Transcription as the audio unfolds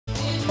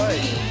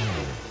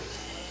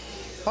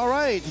All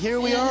right,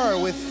 here we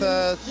are with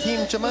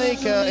Team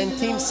Jamaica and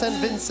Team St.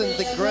 Vincent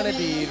the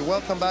Grenadines.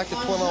 Welcome back to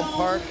Twillon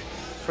Park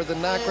for the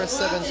NACRA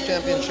Sevens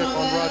Championship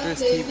on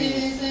Rogers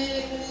TV.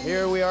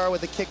 Here we are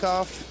with the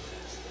kickoff.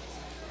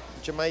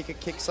 Jamaica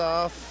kicks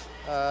off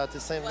to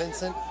St.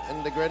 Vincent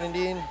and the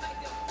Grenadines.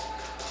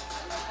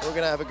 We're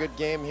gonna have a good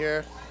game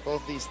here.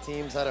 Both these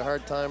teams had a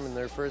hard time in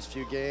their first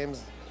few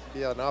games.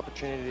 Be an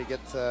opportunity to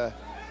get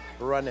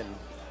running.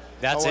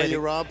 That's How are it. you,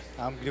 Rob?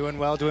 I'm doing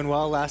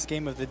well, Last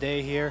game of the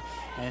day here.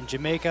 And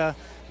Jamaica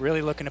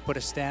really looking to put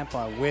a stamp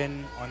on a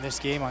win on this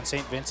game on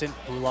St. Vincent,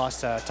 who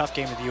lost a tough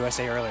game to the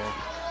USA earlier.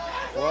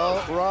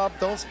 Well, Rob,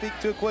 don't speak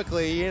too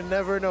quickly. You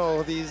never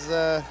know. These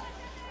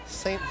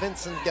St.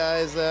 Vincent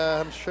guys,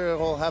 I'm sure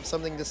will have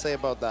something to say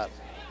about that.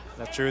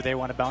 That's true. They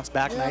want to bounce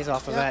back nice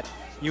off of that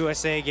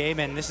USA game,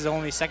 and this is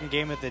only second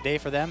game of the day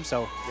for them,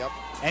 so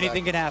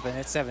anything can happen.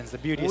 It's sevens, the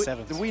beauty of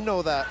sevens. We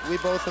know that. We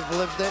both have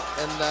lived it,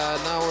 and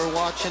now we're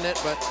watching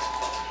it, but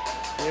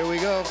here we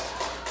go.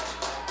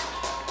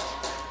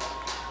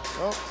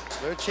 Oh,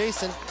 they're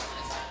chasing.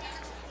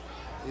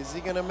 Is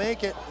he gonna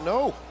make it?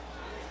 No.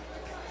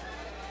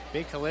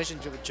 Big collision.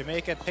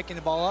 Jamaica picking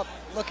the ball up,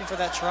 looking for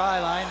that try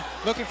line,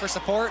 looking for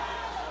support.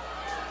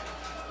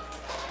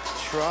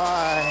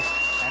 Try.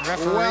 And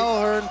referee.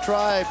 Well-earned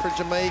try for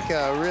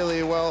Jamaica.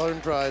 Really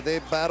well-earned try. They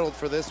battled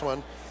for this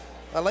one.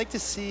 I like to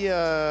see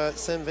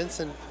St.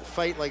 Vincent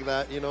fight like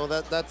that. You know,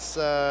 that's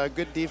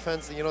good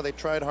defense. You know, they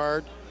tried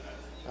hard.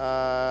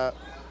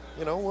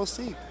 You know, we'll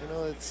see. You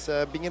know, it's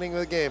beginning of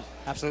the game.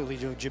 Absolutely.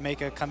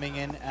 Jamaica coming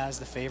in as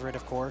the favorite,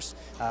 of course.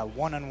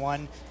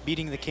 One-on-one,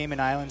 beating the Cayman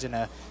Islands in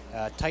a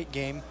tight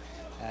game,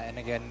 and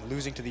again,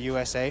 losing to the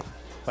USA.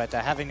 But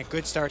having a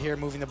good start here,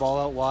 moving the ball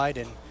out wide,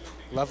 and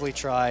lovely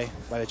try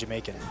by the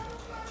Jamaican.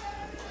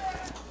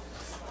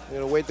 You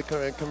know, wait,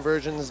 the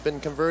conversion has been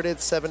converted,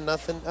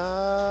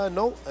 7-0.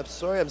 No, I'm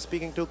sorry, I'm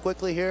speaking too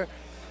quickly here.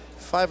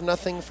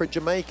 5-0 for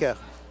Jamaica.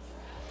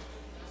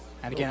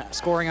 And again,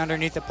 scoring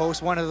underneath the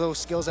post, one of those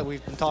skills that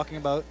we've been talking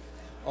about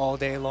all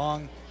day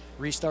long.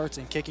 Restarts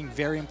and kicking,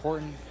 very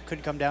important.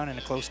 Couldn't come down in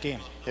a close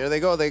game. Here they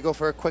go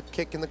for a quick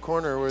kick in the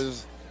corner.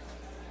 Was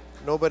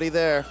nobody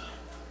there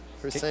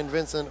for St.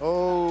 Vincent.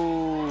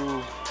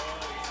 Oh.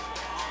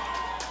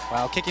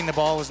 Wow, kicking the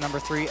ball was number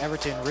 3,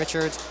 Everton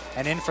Richards,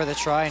 and in for the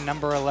try,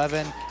 number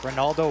 11,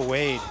 Ronaldo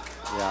Wade.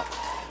 Yeah,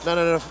 not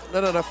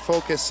enough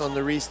focus on the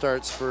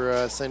restarts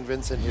for St.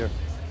 Vincent here.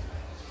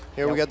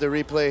 Here we got the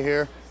replay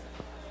here.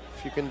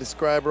 If you can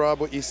describe, Rob,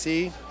 what you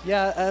see.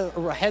 Yeah,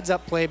 a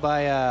heads-up play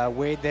by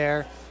Wade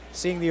there,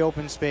 seeing the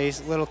open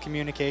space, little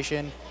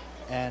communication,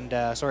 and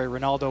sorry,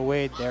 Ronaldo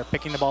Wade there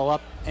picking the ball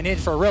up and in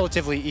for a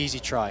relatively easy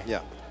try.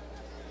 Yeah.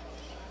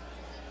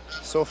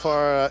 So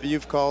far,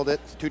 you've called it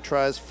 2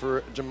 tries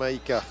for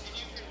Jamaica.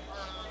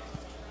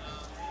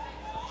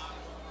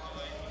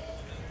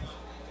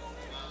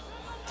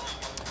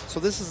 So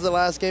this is the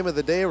last game of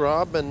the day,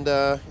 Rob, and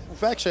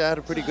we've actually had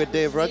a pretty good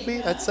day of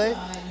rugby, I'd say.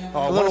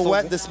 A little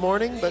wet this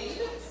morning, but...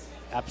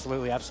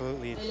 Absolutely,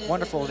 absolutely.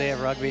 Wonderful day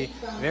of rugby.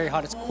 Very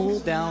hot. It's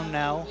cooled down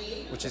now,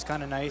 which is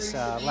kind of nice.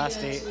 Last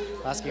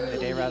game of the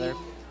day, rather.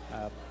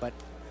 But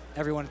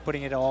everyone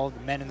putting it all, the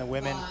men and the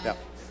women. Yeah.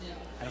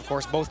 And of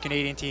course, both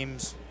Canadian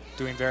teams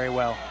doing very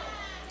well.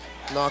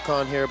 Knock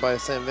on here by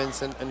St.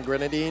 Vincent and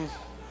Grenadines.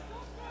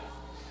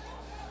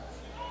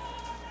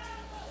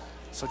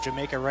 So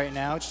Jamaica right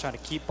now just trying to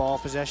keep ball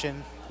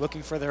possession,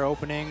 looking for their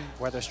opening,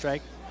 where their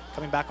strike,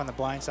 coming back on the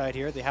blind side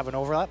here. They have an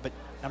overlap, but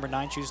number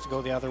 9 chooses to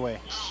go the other way.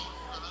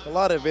 A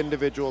lot of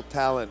individual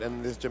talent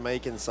in this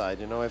Jamaican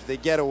side. You know, if they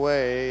get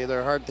away,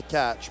 they're hard to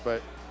catch,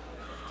 but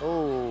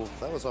oh,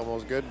 that was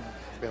almost good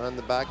behind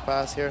the back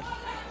pass here.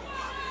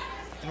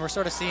 And we're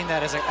sort of seeing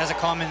that as a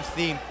common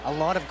theme. A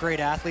lot of great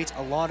athletes,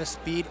 a lot of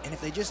speed, and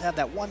if they just have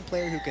that one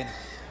player who can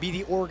be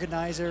the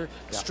organizer,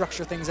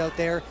 structure things out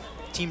there,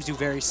 teams do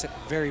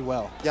very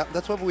well. Yeah,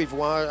 that's what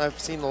I've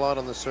seen a lot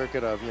on the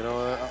circuit of, you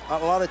know. A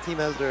lot of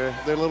teams has their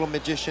little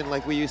magician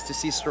like we used to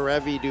see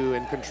Starevi do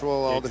and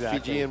control all the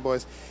Fijian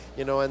boys,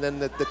 you know, and then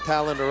the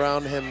talent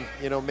around him,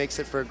 you know, makes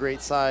it for a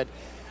great side.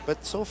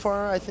 But so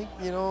far, I think,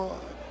 you know,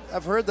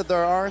 I've heard that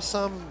there are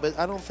some, but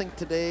I don't think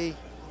today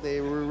they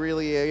were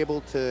really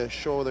able to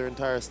show their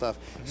entire stuff.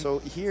 So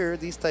here,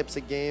 these types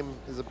of game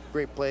is a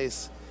great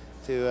place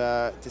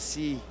to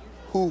see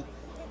who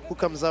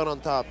comes out on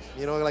top.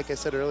 You know, like I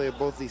said earlier,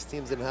 both these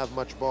teams didn't have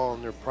much ball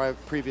in their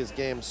previous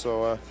games,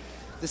 so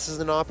this is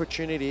an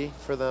opportunity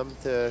for them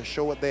to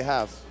show what they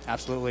have.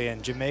 Absolutely,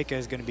 and Jamaica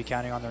is going to be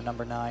counting on their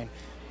number 9,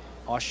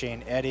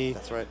 O'Shane Eddy.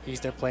 That's right.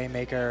 He's their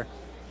playmaker.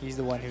 He's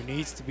the one who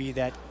needs to be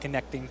that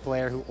connecting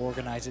player who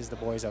organizes the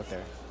boys out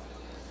there.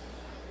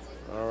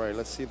 All right,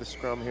 let's see the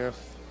scrum here.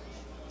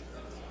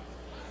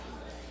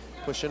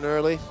 Pushing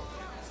early.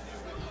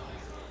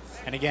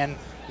 And again,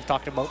 we've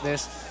talked about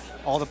this,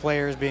 all the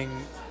players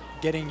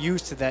getting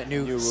used to that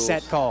new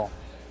set call.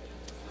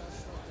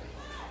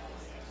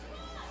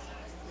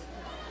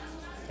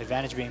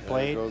 Advantage being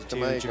played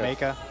to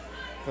Jamaica.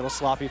 Little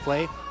sloppy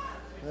play.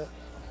 Yep.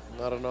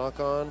 Not a knock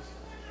on.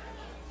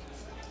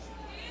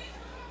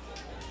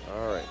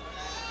 All right.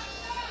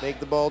 Make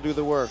the ball do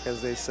the work,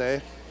 as they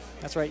say.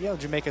 That's right.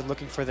 Jamaica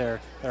looking for their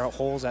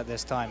holes at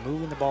this time,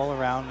 moving the ball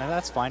around, and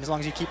that's fine as long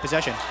as you keep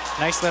possession.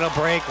 Nice little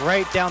break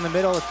right down the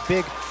middle. It's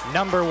big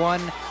number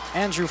 1,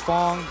 Andrew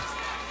Fong,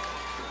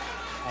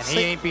 and he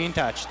ain't being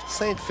touched.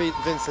 St.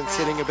 Vincent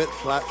sitting a bit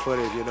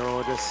flat-footed,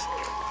 just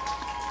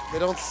they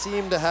don't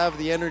seem to have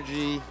the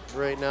energy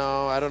right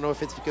now. I don't know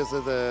if it's because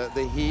of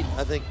the heat.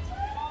 I think.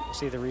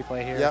 See the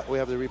replay here? Yeah, we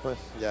have the replay.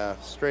 Yeah,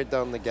 straight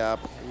down the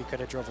gap. You could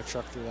have drove a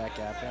truck through that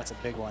gap. That's a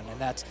big one.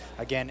 And that's,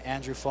 again,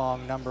 Andrew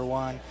Fong, number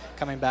 1,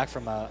 coming back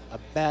from a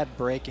bad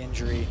break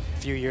injury a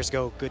few years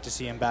ago. Good to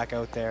see him back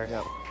out there,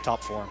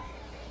 top form.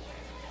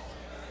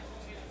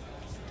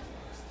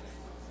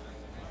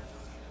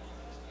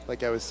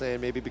 Like I was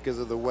saying, maybe because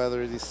of the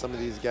weather, some of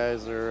these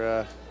guys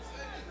are,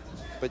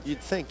 but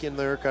you'd think in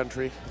their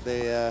country,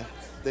 they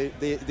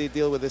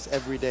deal with this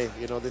every day,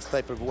 this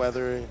type of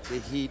weather, the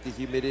heat, the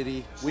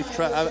humidity.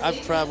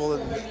 I've traveled,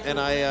 and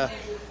I,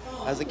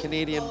 as a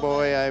Canadian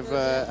boy, I've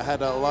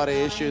had a lot of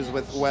issues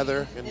with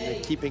weather and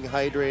keeping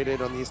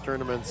hydrated on these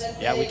tournaments.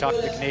 Yeah, we talked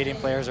to the Canadian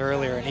players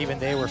earlier, and even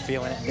they were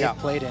feeling it. They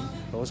played in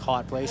those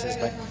hot places,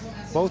 but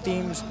both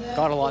teams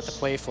got a lot to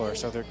play for,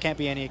 so there can't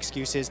be any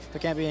excuses.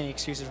 There can't be any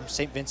excuses from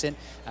St. Vincent.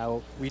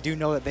 We do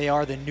know that they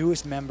are the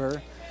newest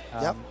member.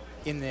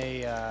 In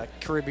the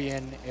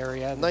Caribbean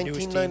area.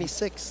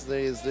 1996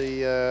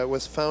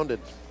 was founded.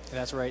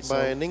 That's right.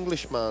 By an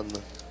Englishman.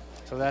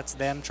 So that's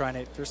them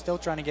they're still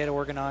trying to get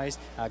organized.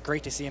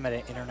 Great to see them at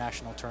an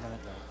international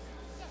tournament though.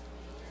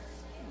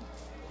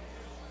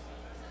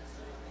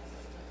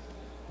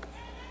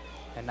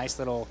 A nice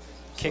little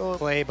kick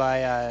play by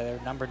their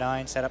number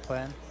 9 setup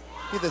plan.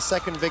 Be the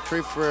second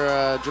victory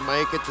for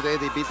Jamaica today.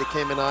 They beat the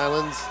Cayman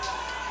Islands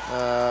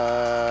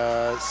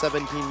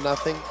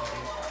 17-0.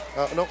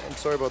 No, I'm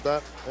sorry about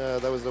that.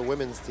 That was the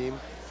women's team.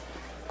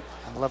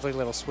 A lovely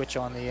little switch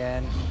on the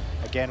end.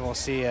 Again, we'll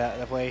see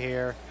the play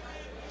here.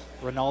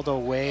 Ronaldo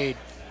Wade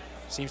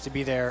seems to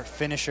be their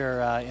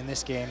finisher in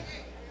this game.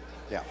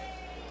 Yeah.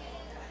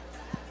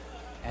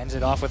 Ends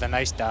it off with a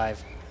nice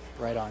dive.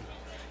 Right on.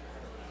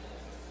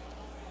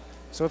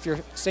 So if you're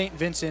St.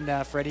 Vincent,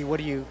 Freddie, what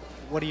do you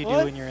do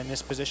when you're in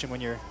this position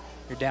when you're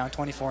down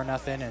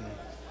 24-0 and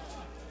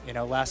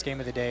last game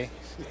of the day?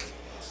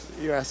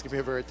 You're asking me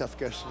a very tough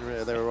question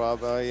there,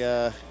 Rob.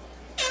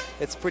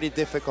 It's pretty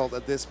difficult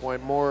at this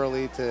point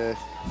morally to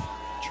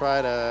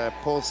try to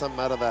pull something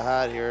out of the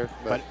hat here.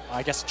 But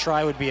I guess a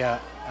try would be a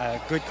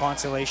good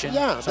consolation.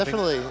 Yeah,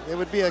 definitely. It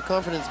would be a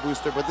confidence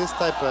booster, but this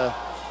type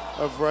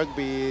of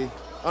rugby,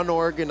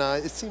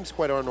 unorganized, it seems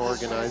quite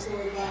unorganized.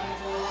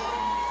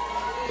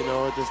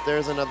 Just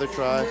there's another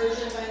try.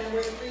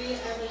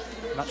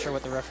 I'm not sure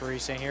what the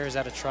referee's saying here. Is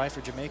that a try for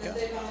Jamaica?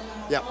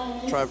 Yeah,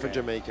 try for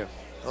Jamaica.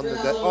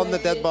 On the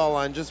dead ball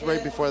line, just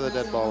right before the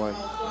dead ball line.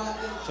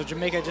 So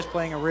Jamaica just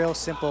playing a real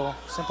simple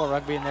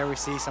rugby, and there we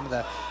see some of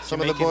the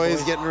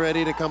boys getting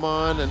ready to come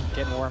on and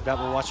getting warmed up.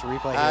 We'll watch the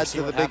replay add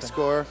to the big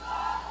score.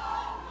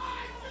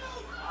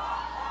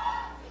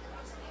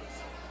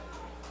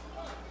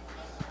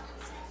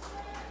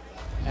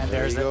 And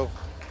there's the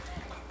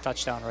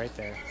touchdown right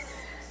there.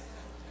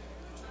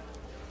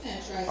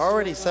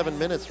 Already 7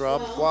 minutes,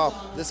 Rob. Wow,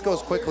 this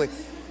goes quickly.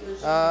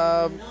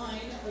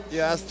 You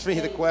asked me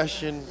the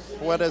question,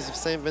 what does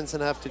St.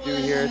 Vincent have to do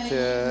here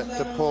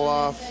to pull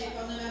off,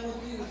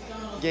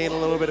 gain a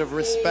little bit of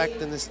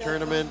respect in this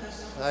tournament?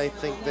 I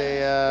think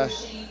they,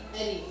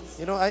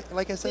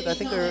 like I said, I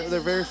think they're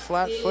very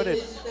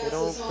flat-footed.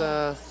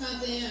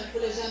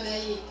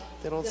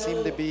 They don't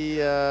seem to be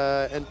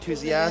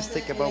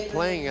enthusiastic about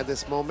playing at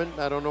this moment.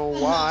 I don't know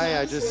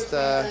why.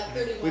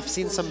 We've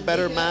seen some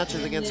better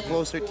matches against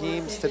closer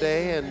teams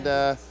today, and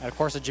of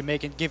course,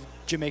 give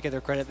Jamaica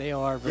their credit. They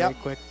are very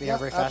quick. They are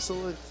very fast.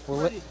 Absolutely.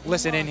 Well,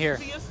 listen in here.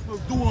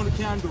 Do what we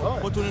can do,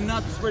 but we're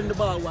not spreading the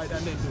ball wide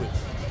and then do it.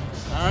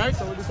 All right.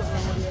 So we do something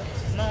over here.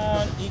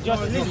 No, you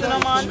just listen,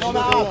 man. No,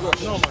 man.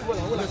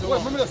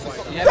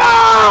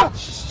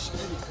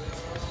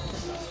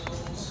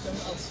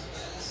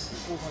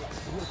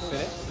 You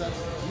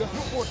look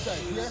both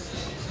sides, yeah?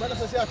 Brother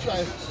says, yeah,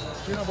 try,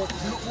 but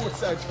look both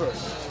sides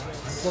first.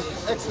 But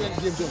excellent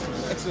game,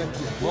 gentlemen. Excellent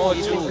game. More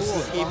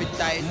juice. Keep it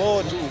tight.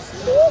 More juice.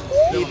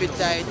 Keep it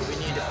tight. We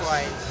need the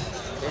point.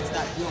 Let's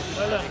not do it.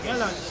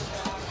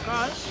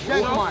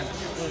 Gentlemen,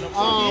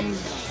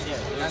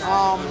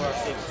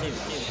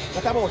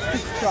 what about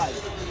 6 tries?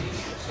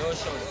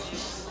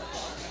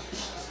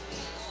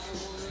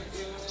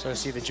 So I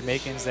see the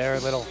Jamaicans there a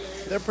little.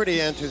 They're pretty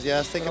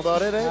enthusiastic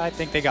about it, eh? I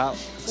think they got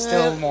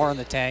still more in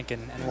the tank,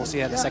 and we'll see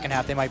in the second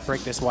half they might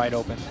break this wide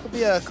open. It'll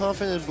be a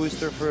confidence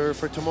booster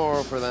for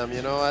tomorrow for them.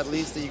 At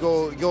least you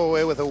go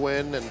away with a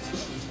win, and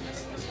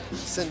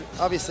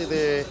obviously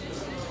they're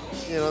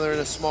in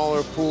a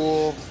smaller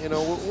pool.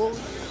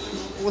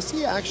 We'll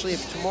see actually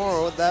if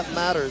tomorrow that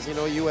matters.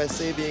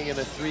 USA being in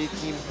a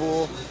 3-team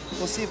pool,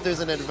 we'll see if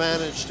there's an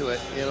advantage to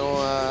it.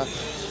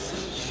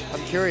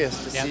 I'm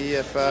curious to see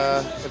if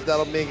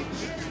that'll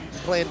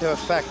play into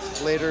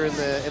effect later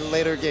in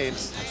later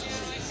games.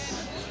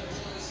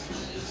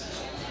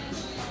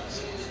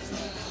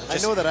 I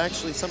know that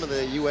actually some of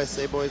the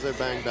USA boys are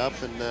banged up,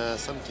 and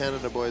some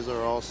Canada boys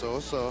are also.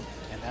 So.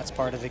 And that's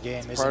part of the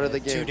game, isn't part of the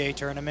it? game. Two-day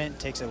tournament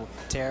takes a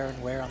tear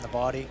and wear on the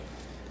body.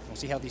 We'll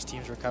see how these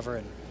teams recover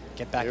and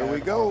get back. Here out we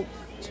of go.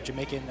 So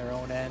Jamaica in their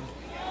own end.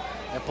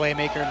 Their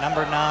playmaker,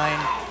 number 9,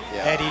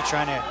 Eddie,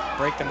 trying to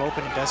break them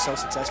open and does so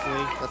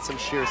successfully. That's some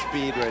sheer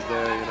speed right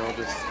there. You know,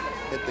 just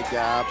hit the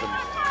gap and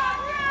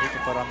he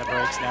can put on the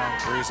brakes now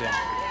and cruise in.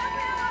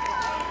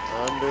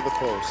 Under the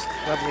post.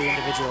 Lovely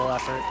individual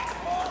effort.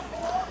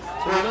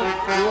 So, you know,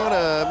 you want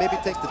to maybe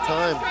take the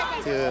time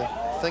to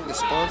thank the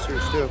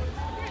sponsors, too.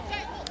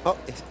 Oh,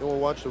 we'll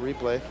watch the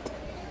replay.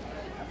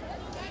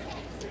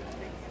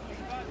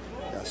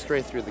 Yeah,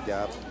 straight through the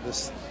gap.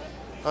 Just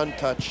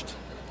untouched.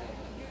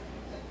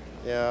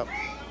 Yeah,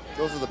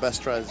 those are the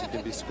best tries you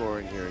can be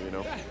scoring here, you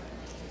know.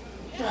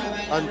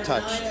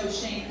 Untouched.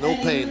 No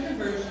pain.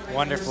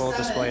 Wonderful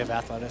display of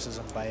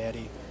athleticism by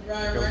Eddie,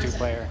 go-to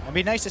player. It'd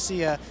be nice to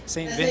see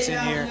St. Vincent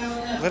here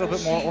a little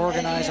bit more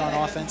organized on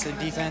offense and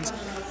defense.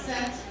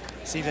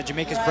 See that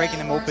Jamaica's breaking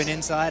them open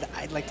inside.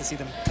 I'd like to see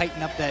them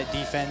tighten up that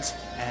defense.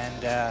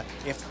 And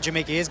if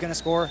Jamaica is going to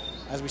score,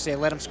 as we say,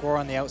 let them score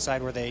on the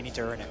outside where they need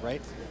to earn it,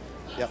 right?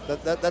 Yeah,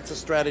 that's a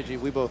strategy.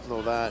 We both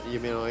know that. You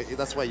know,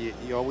 that's why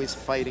you're always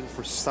fighting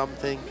for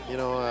something, you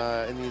know,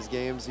 in these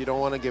games. You don't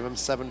want to give them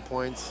 7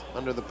 points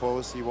under the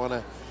post. You want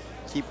to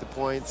keep the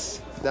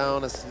points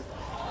down as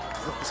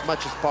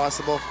much as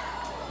possible.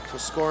 So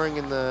scoring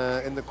in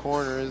the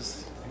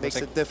corners makes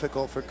it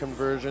difficult for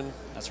conversion.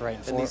 That's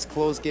right. In these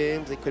close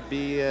games, it could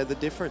be the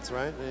difference,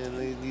 right?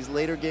 In these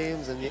later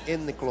games and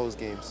in the close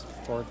games.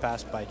 Forward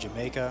pass by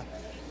Jamaica.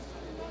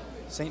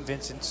 St.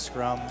 Vincent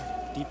scrum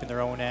deep in their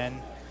own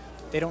end.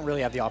 They don't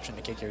really have the option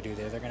to kick here, do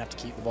they? They're going to have to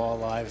keep the ball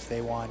alive if they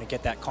want to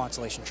get that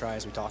consolation try,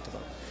 as we talked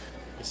about.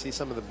 You see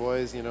some of the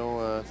boys, you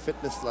know,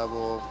 fitness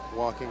level,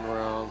 walking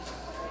around.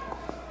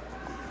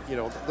 You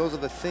know, those are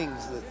the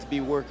things that to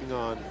be working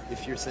on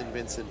if you're St.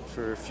 Vincent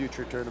for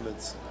future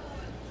tournaments.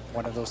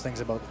 One of those things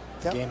about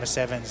Game of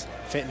Sevens,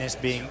 fitness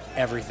being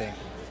everything.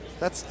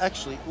 That's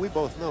actually, we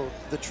both know,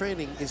 the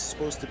training is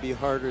supposed to be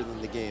harder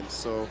than the games.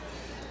 So,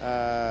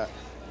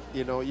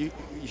 you know, you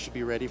should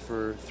be ready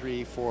for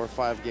 3, 4,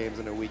 5 games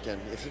in a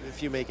weekend.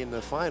 If you make it in the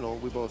final,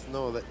 we both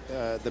know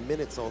that the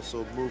minutes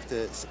also move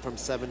from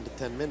 7 to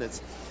 10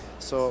 minutes.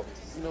 So,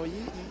 you know,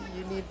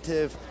 you need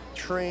to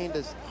train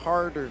as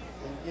harder.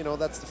 And, you know,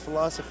 that's the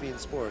philosophy in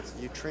sports.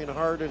 You train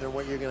harder than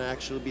what you're going to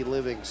actually be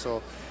living.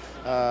 So,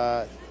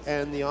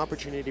 and the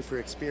opportunity for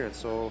experience.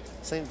 So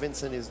St.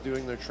 Vincent is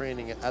doing their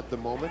training at the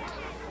moment,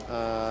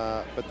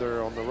 but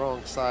they're on the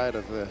wrong side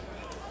of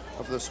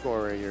the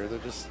score right here. They're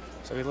just...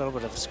 So a little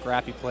bit of a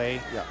scrappy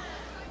play. Yeah.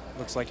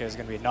 Looks like there's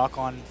going to be a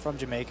knock-on from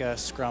Jamaica.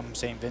 Scrum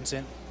St.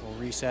 Vincent will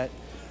reset.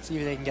 See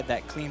if they can get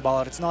that clean ball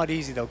out. It's not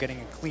easy, though, getting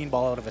a clean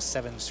ball out of a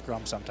 7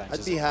 scrum sometimes.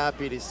 I'd be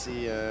happy to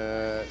see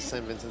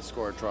St. Vincent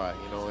score a try.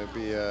 You know, it'd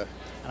be... and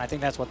I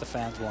think that's what the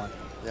fans want.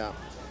 Yeah.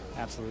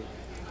 Absolutely.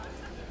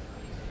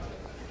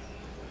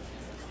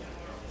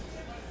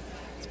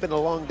 It's been a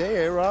long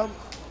day, eh, Rob?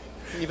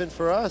 Even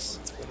for us.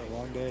 It's been a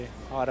long day.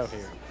 Hot out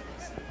here.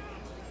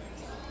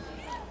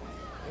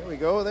 There we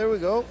go, there we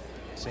go.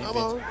 St.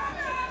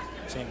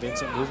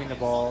 Vincent moving the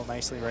ball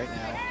nicely right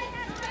now.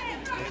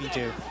 Looking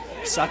to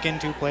suck in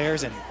 2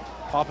 players and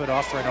pop it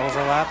off for an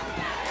overlap.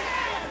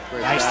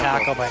 Great nice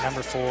tackle by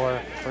number 4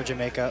 for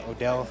Jamaica,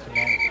 Odell.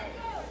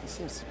 He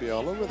seems to be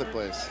all over the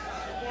place.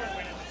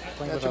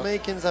 Yeah,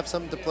 Jamaicans have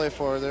something to play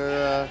for.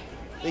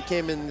 They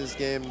came in this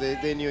game,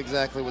 they knew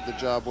exactly what the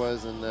job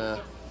was,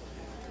 and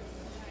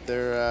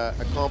they're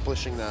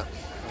accomplishing that.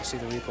 We'll see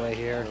the replay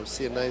here. We'll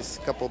see a nice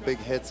couple big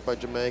hits by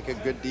Jamaica,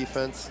 good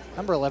defense.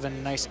 Number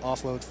 11, nice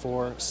offload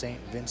for St.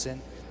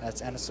 Vincent.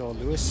 That's Aniso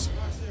Lewis.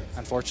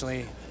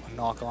 Unfortunately, a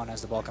knock on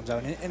as the ball comes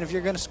out. And if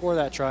you're going to score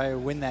that try or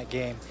win that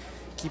game,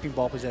 keeping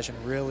ball possession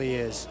really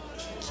is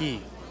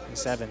key in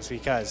sevens,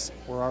 because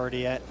we're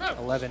already at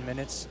 11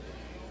 minutes.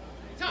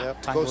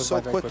 Yep, goes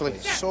so quickly,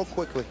 so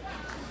quickly.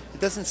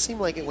 It doesn't seem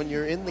like it when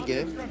you're in the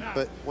game,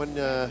 but when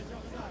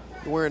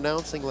we're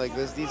announcing like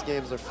this, these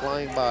games are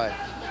flying by.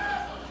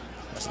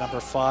 That's number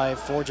 5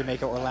 for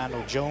Jamaica,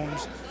 Orlando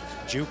Jones,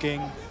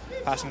 juking,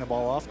 passing the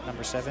ball off.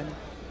 Number 7,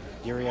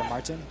 Yuria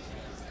Martin.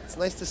 It's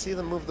nice to see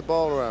them move the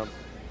ball around.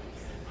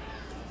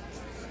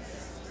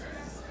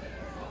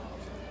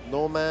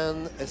 No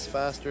man is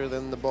faster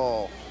than the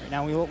ball.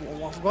 Now we'll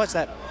watch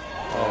that.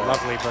 Oh,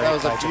 lovely break. That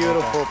was a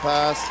beautiful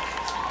pass.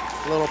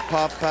 Little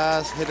pop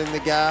pass, hitting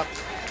the gap.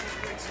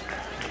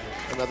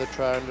 Another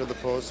try under the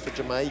post for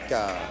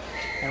Jamaica.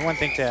 And one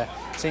thing to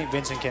St.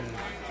 Vincent can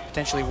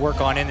potentially work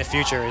on in the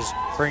future is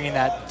bringing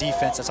that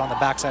defense that's on the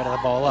backside of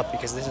the ball up,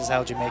 because this is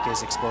how Jamaica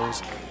is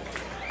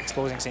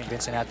exposing St.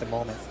 Vincent at the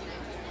moment.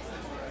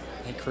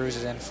 He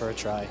cruises in for a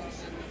try.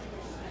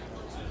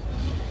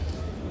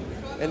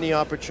 Any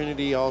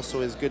opportunity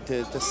also is good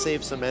to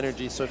save some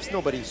energy. So if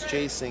nobody's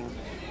chasing,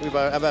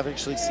 I've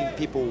actually seen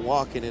people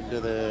walking into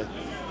the...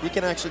 You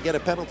can actually get a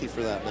penalty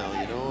for that now,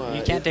 you know.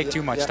 You can't take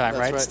too much time,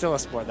 right? Right? It's still a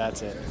sport,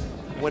 that's it.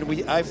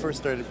 when I first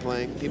started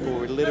playing, people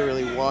were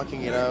literally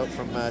walking it out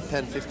from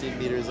 10, 15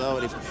 meters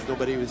out if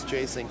nobody was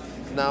chasing.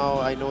 Now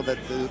I know that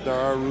there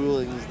are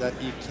rulings that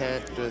you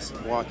can't just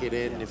walk it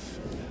in if,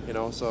 you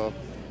know, so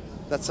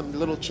that's some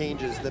little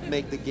changes that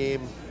make the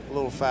game a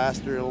little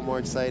faster, a little more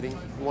exciting.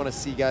 You want to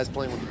see guys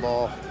playing with the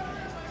ball.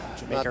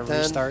 Jamaica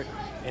restart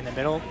in the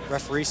middle.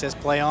 Referee says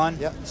play on.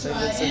 Yep, St.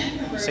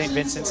 Vincent. St.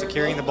 Vincent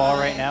securing the ball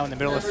right now in the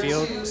middle of the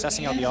field,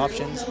 assessing out the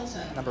options.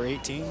 Number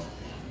 18,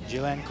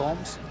 Gillian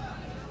Combs.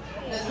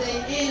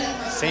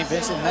 St.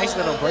 Vincent, nice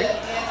little break.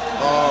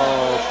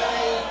 Oh,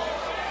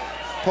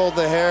 pulled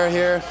the hair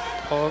here.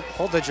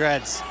 Pulled the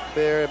dreads.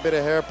 There, a bit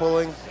of hair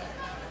pulling.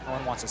 No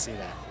one wants to see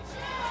that.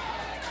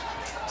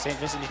 St.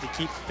 Vincent need to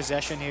keep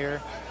possession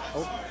here.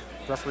 Oh,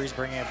 referee's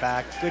bringing it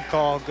back. Good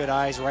call, good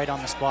eyes, right on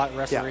the spot,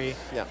 referee.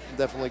 Yeah,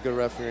 definitely good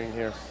refereeing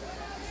here.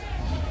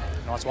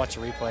 Now let's watch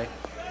the replay.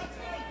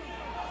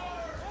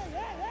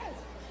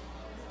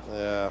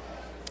 Yeah.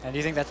 And do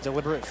you think that's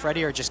deliberate,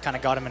 Freddie, or just kind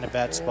of got him in a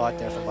bad spot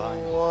there from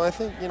behind? Well, I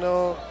think, you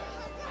know,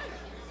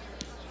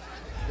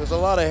 there's a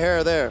lot of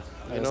hair there.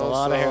 There's a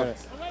lot of hair.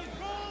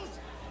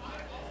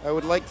 I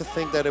would like to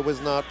think that it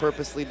was not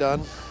purposely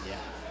done. Yeah.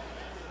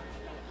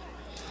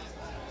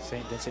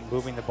 St. Vincent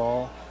moving the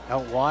ball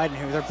out wide, and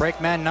here's their break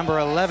man, number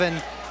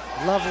 11.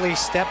 Lovely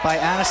step by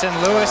Addison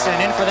Lewis,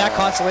 and in for that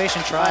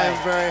consolation try.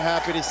 I'm very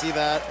happy to see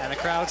that. And the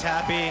crowd's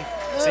happy.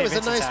 Yeah, it was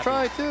a nice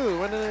try too.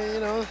 When, you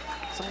know,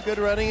 some good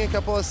running, a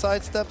couple of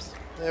side steps.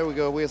 There we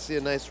go. We'll see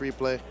a nice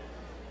replay.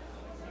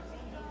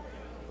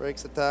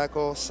 Breaks the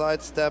tackle,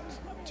 side step.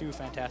 Two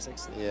fantastic.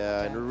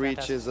 Yeah, and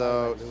reaches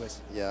out.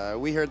 Yeah,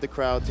 we heard the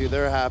crowd too.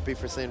 They're happy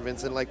for St.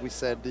 Vincent. Like we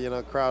said, you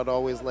know, crowd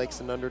always likes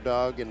an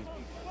underdog, and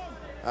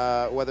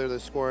whether they're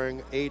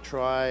scoring a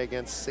try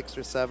against 6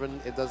 or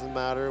 7, it doesn't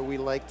matter. We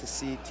like to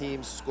see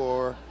teams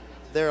score.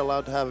 They're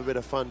allowed to have a bit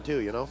of fun too,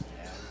 you know.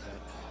 Yeah,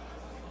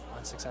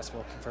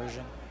 unsuccessful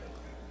conversion.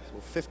 So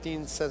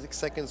 15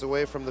 seconds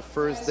away from the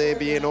first day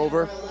being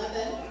over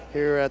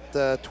here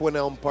at Twin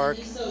Elm Park.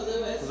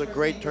 It was a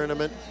great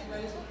tournament.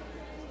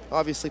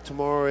 Obviously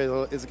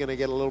tomorrow is going to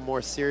get a little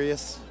more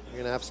serious. You're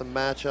going to have some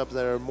matchups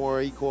that are more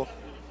equal.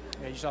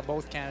 Yeah, you saw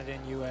both Canada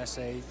and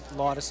USA. A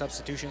lot of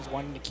substitutions,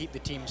 wanting to keep the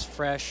teams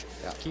fresh,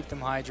 keep them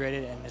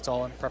hydrated, and it's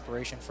all in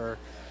preparation for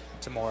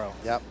tomorrow.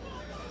 Yep.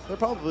 They're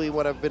probably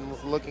what I've been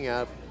looking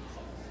at,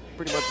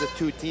 pretty much the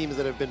two teams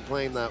that have been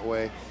playing that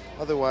way.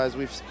 Otherwise,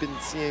 we've been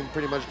seeing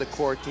pretty much the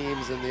core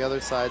teams and the other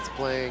sides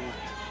playing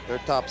their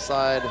top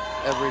side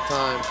every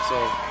time.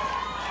 So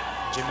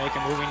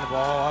Jamaica moving the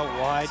ball out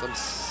wide,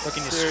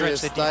 looking to stretch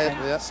the defense.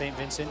 Yep. St.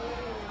 Vincent.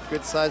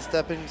 Good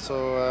sidestepping,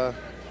 so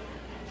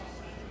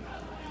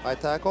high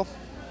tackle.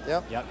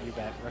 Yep. Yep, you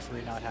bet.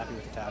 Referee not happy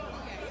with the tackle.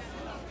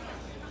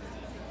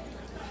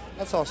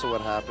 That's also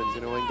what happens,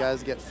 you know, when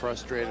guys get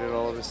frustrated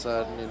all of a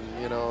sudden,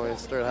 and you know, they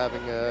start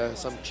having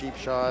some cheap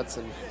shots,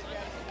 and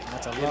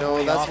you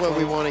know, that's what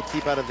we want to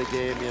keep out of the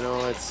game. You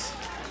know,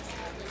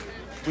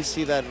 we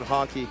see that in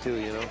hockey too.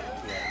 You know,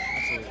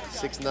 yeah,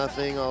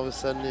 6-0. All of a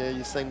sudden,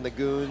 you sing the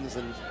goons,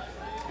 and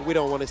we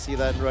don't want to see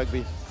that in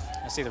rugby.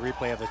 I see the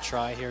replay of the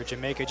try here.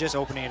 Jamaica just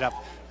opening it up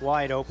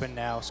wide open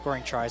now,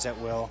 scoring tries at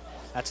will.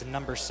 That's a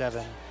number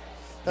 7,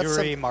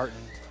 Yuri Martin.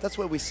 That's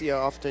what we see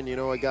often, you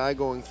know, a guy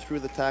going through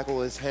the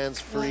tackle, his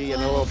hands free,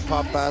 and a little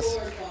pop pass.